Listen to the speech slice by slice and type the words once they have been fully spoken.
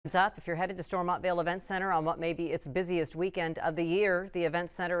Heads up, if you're headed to Stormont Vail Events Center on what may be its busiest weekend of the year, the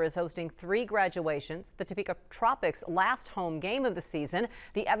Events Center is hosting 3 graduations, the Topeka Tropics' last home game of the season,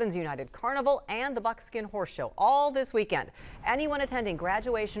 the Evans United Carnival, and the Buckskin Horse Show, all this weekend. Anyone attending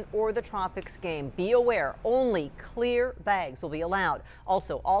graduation or the Tropics game, be aware, only clear bags will be allowed.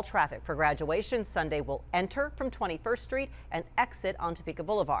 Also, all traffic for graduation Sunday will enter from 21st Street and exit on Topeka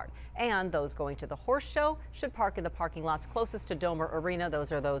Boulevard. And those going to the horse show should park in the parking lots closest to Domer Arena.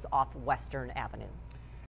 Those are those off Western Avenue.